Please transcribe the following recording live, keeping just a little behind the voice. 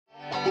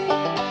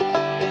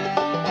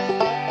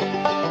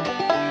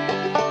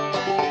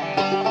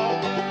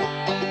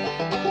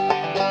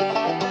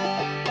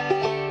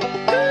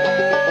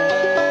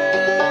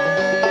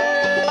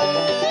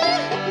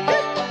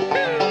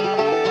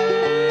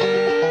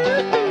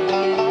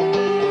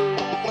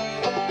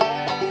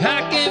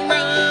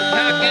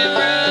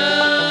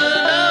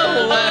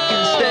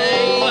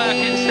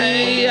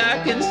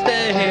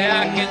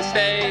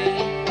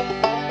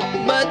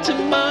But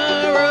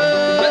tomorrow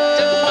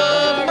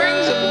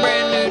brings a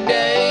brand new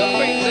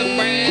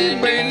day,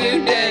 brand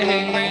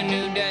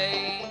new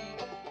day.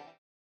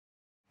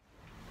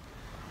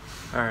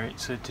 Alright,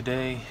 so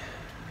today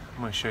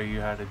I'm going to show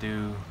you how to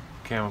do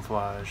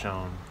camouflage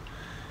on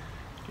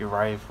your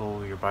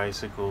rifle, your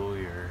bicycle,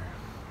 your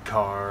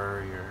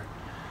car, your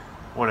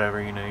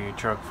whatever, you know, your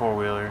truck,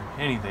 four-wheeler,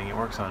 anything. It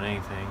works on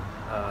anything.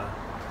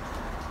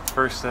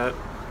 First step,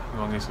 you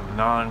want to get some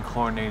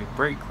non-chlorinated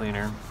brake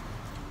cleaner,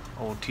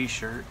 old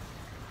t-shirt,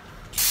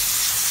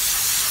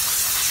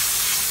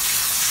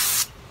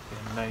 get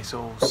a nice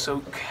old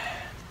soak,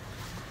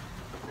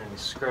 and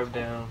scrub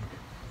down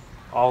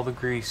all the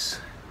grease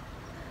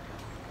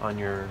on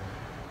your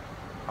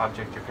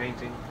object you're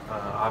painting.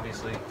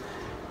 Obviously,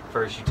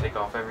 first you take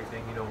off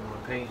everything you don't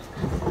want to paint.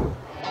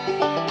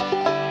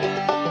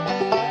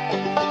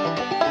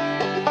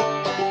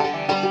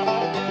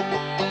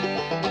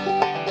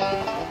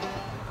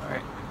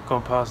 Alright, go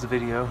and pause the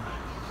video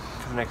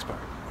for the next part.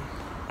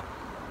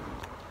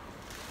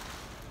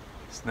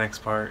 This next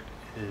part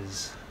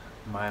is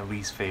my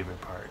least favorite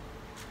part.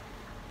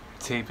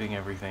 Taping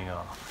everything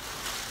off.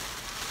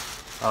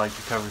 I like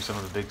to cover some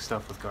of the big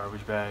stuff with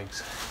garbage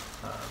bags,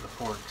 the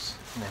forks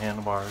and the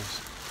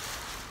handlebars.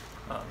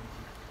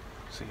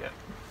 So yeah,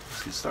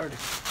 let's get started.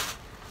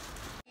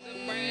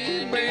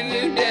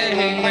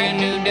 Brand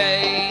new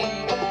day.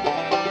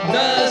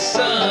 The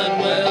sun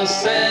will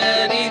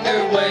set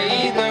either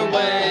way,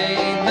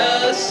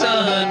 The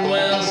sun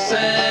will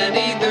set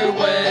either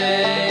way.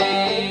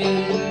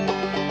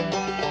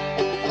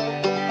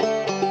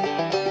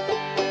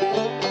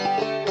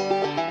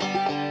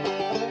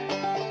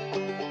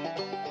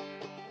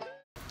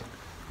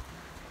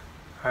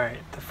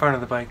 Alright, the front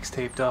of the bike's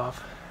taped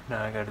off.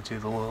 Now I gotta do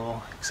the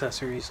little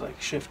accessories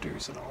like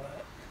shifters and all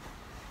that.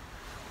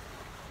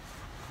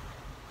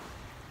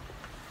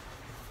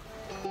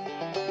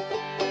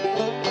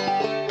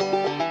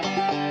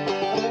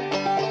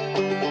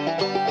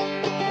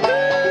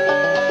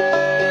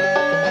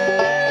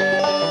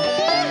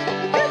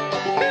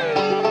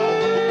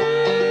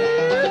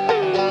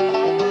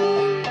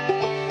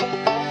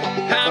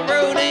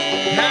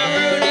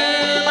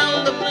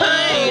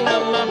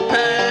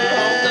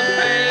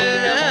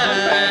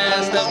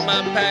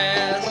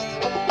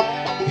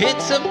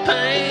 It's a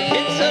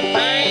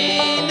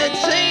pain that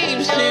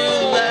seems to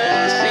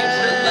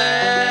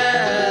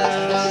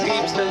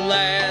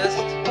last.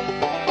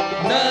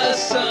 The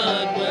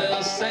sun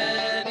will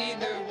set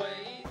either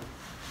way.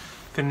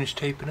 Finished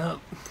taping up.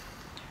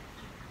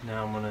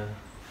 Now I'm gonna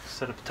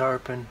set up a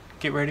tarp and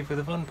get ready for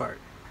the fun part.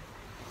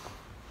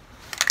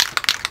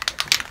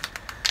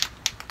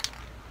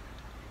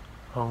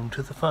 On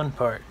to the fun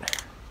part.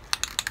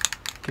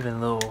 Give it a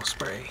little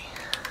spray.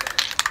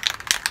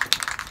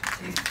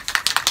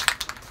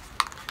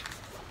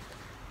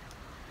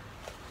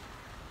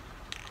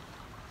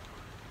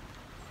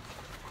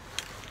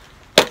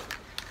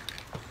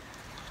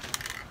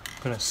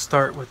 I'm going to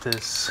start with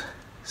this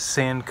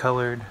sand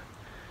colored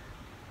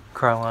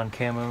Krylon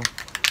camo.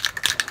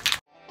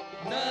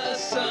 The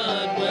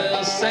sun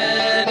will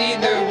set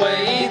either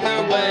way,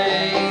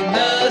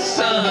 The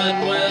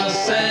sun will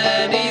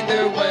set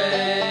either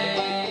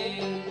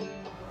way.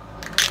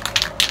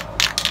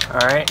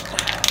 Alright,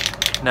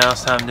 now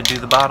it's time to do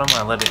the bottom.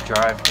 I let it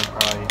dry for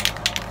probably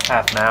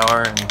half an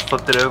hour and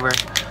flipped it over.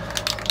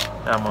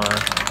 Now I'm going to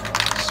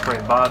spray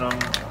the bottom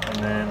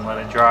and then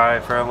let it dry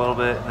for a little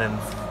bit and then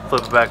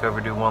flip it back over,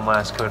 do one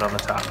last coat on the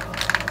top.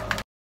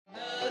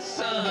 The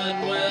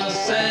sun will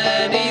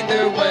set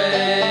either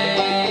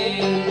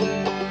way.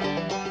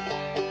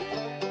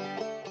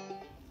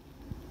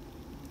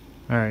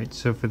 Alright,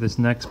 so for this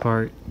next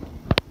part,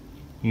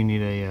 you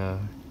need a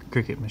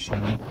Cricut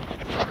machine.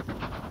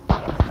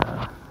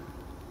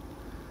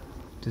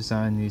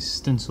 Design the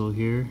stencil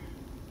here.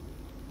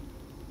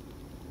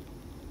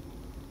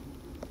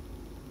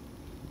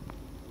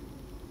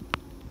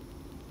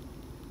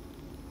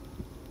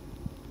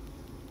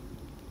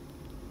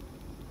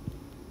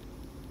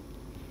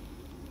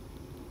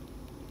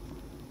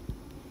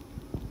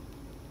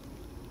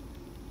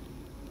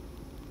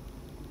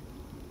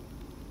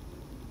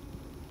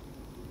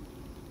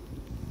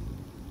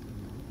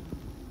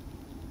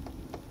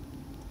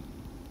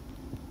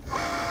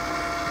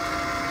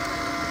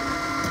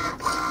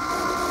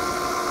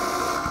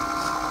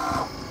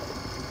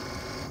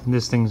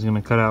 This thing's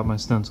gonna cut out my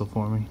stencil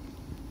for me.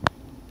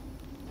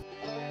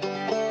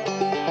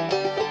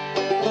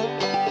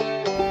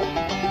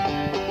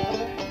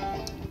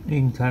 You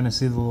can kind of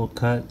see the little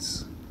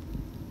cuts.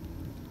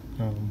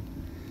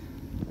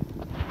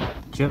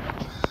 Yep.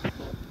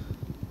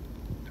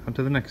 on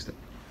to the next step.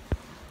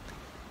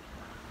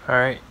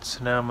 Alright,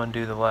 so now I'm going to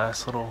do the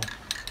last little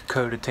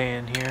coat of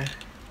tan here.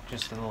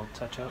 Just a little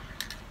touch up.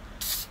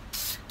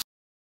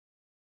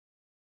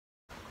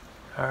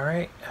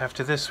 Alright,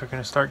 after this we're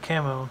going to start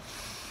camo.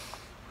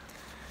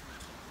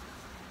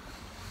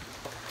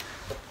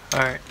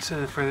 Alright,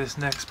 so for this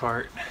next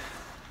part,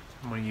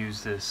 I'm going to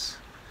use this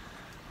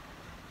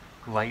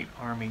light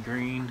army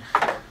green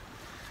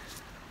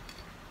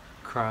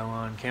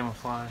Krylon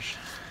camouflage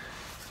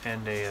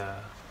and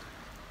a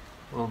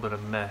little bit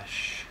of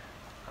mesh.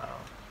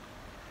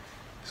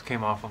 This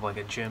came off of like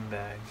a gym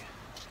bag.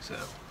 So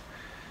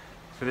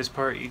for this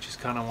part you just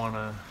kind of want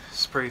to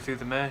spray through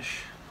the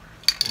mesh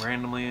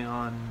randomly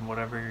on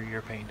whatever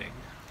you're painting.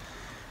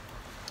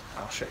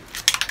 I'll show you.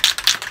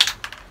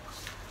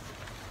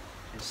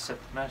 Just set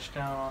the mesh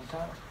down on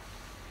top.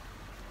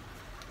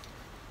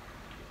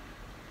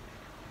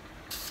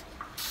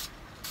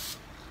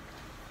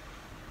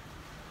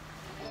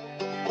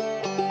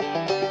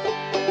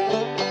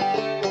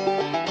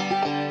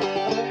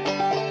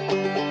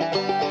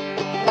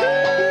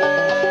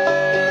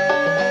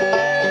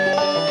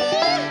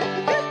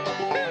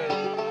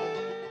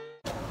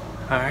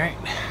 Alright,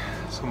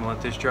 so I'm gonna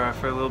let this dry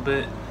for a little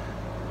bit.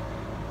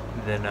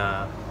 Then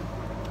I'm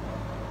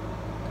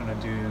gonna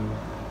do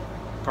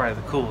probably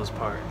the coolest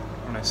part.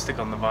 I'm gonna stick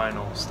on the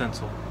vinyl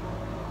stencil.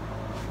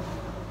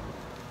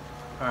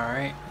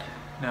 Alright,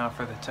 now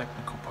for the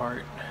technical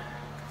part.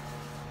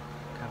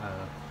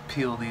 Gotta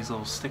peel these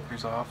little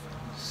stickers off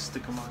and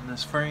stick them on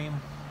this frame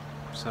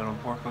so it'll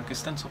work like a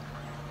stencil.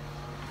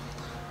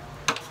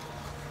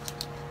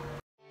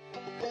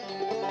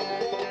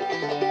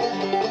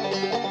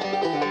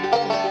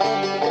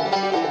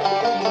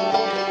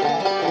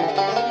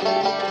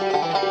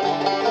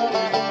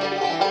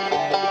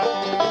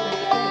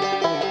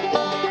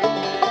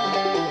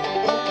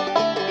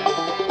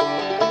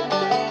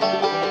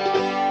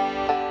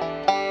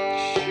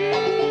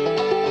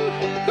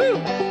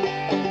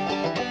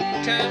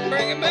 Time to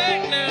bring it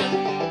back now.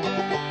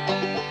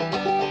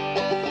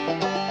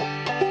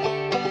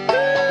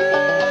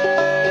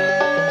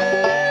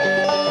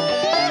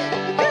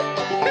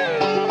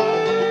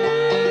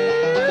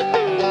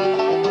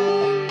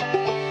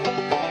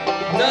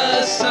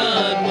 The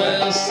sun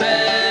will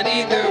set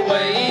either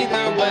way,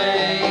 either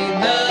way.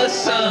 The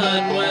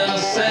sun will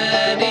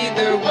set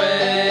either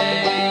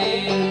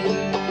way.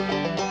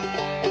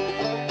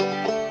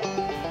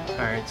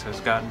 Alright, so it's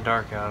gotten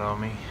dark out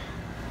on me.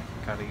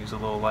 Gotta use a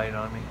little light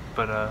on me.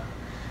 But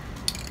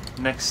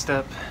next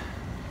step,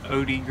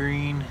 OD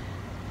green.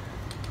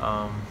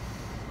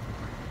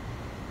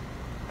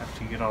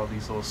 After you get all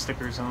these little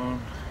stickers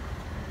on,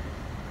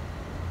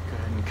 go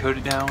ahead and coat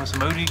it down with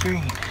some OD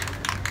green.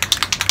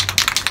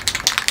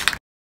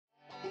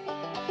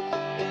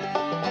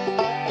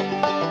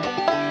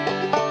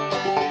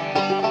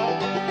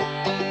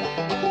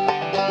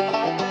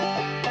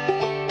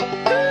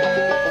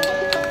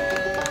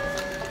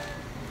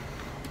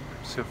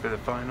 So for the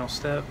final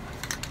step,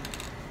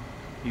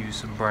 use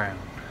some brown,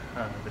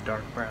 the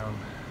dark brown.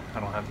 I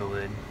don't have the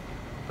lid,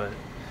 but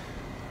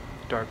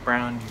dark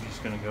brown, you're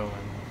just gonna go in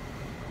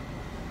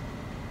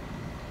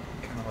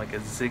kind of like a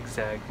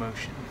zigzag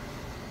motion.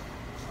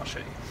 I'll show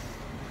you.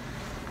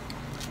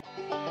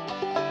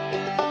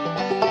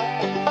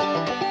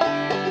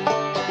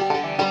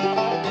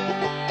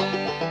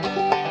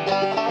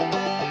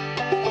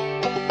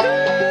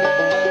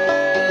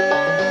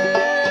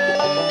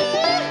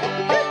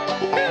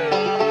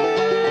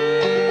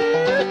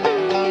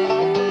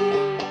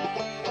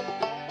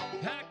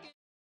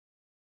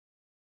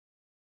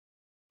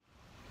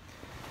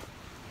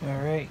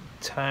 Alright,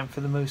 time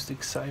for the most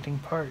exciting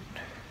part.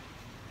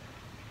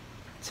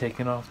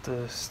 Taking off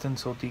the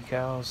stencil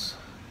decals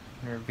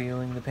and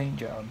revealing the paint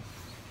job.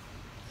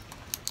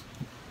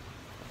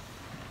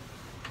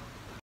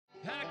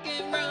 I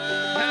can run,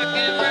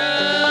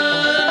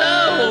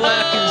 oh,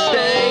 I can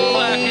stay,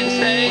 I can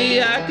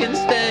stay, I can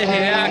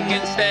stay, I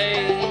can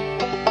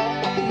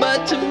stay.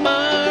 But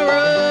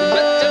tomorrow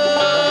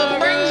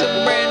brings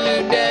a brand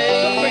new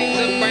day, brings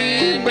a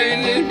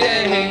brand new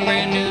day,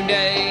 brand new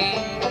day.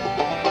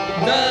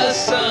 The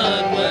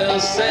sun will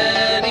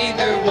set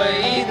either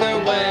way,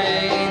 either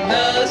way.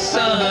 The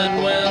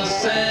sun will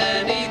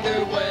set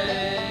either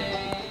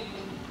way.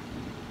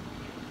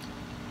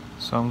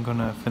 So I'm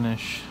gonna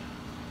finish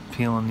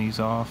peeling these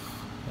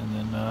off and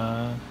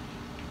then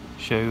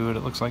show you what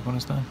it looks like when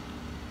it's done.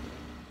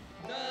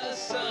 The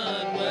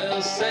sun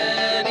will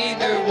set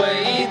either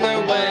way.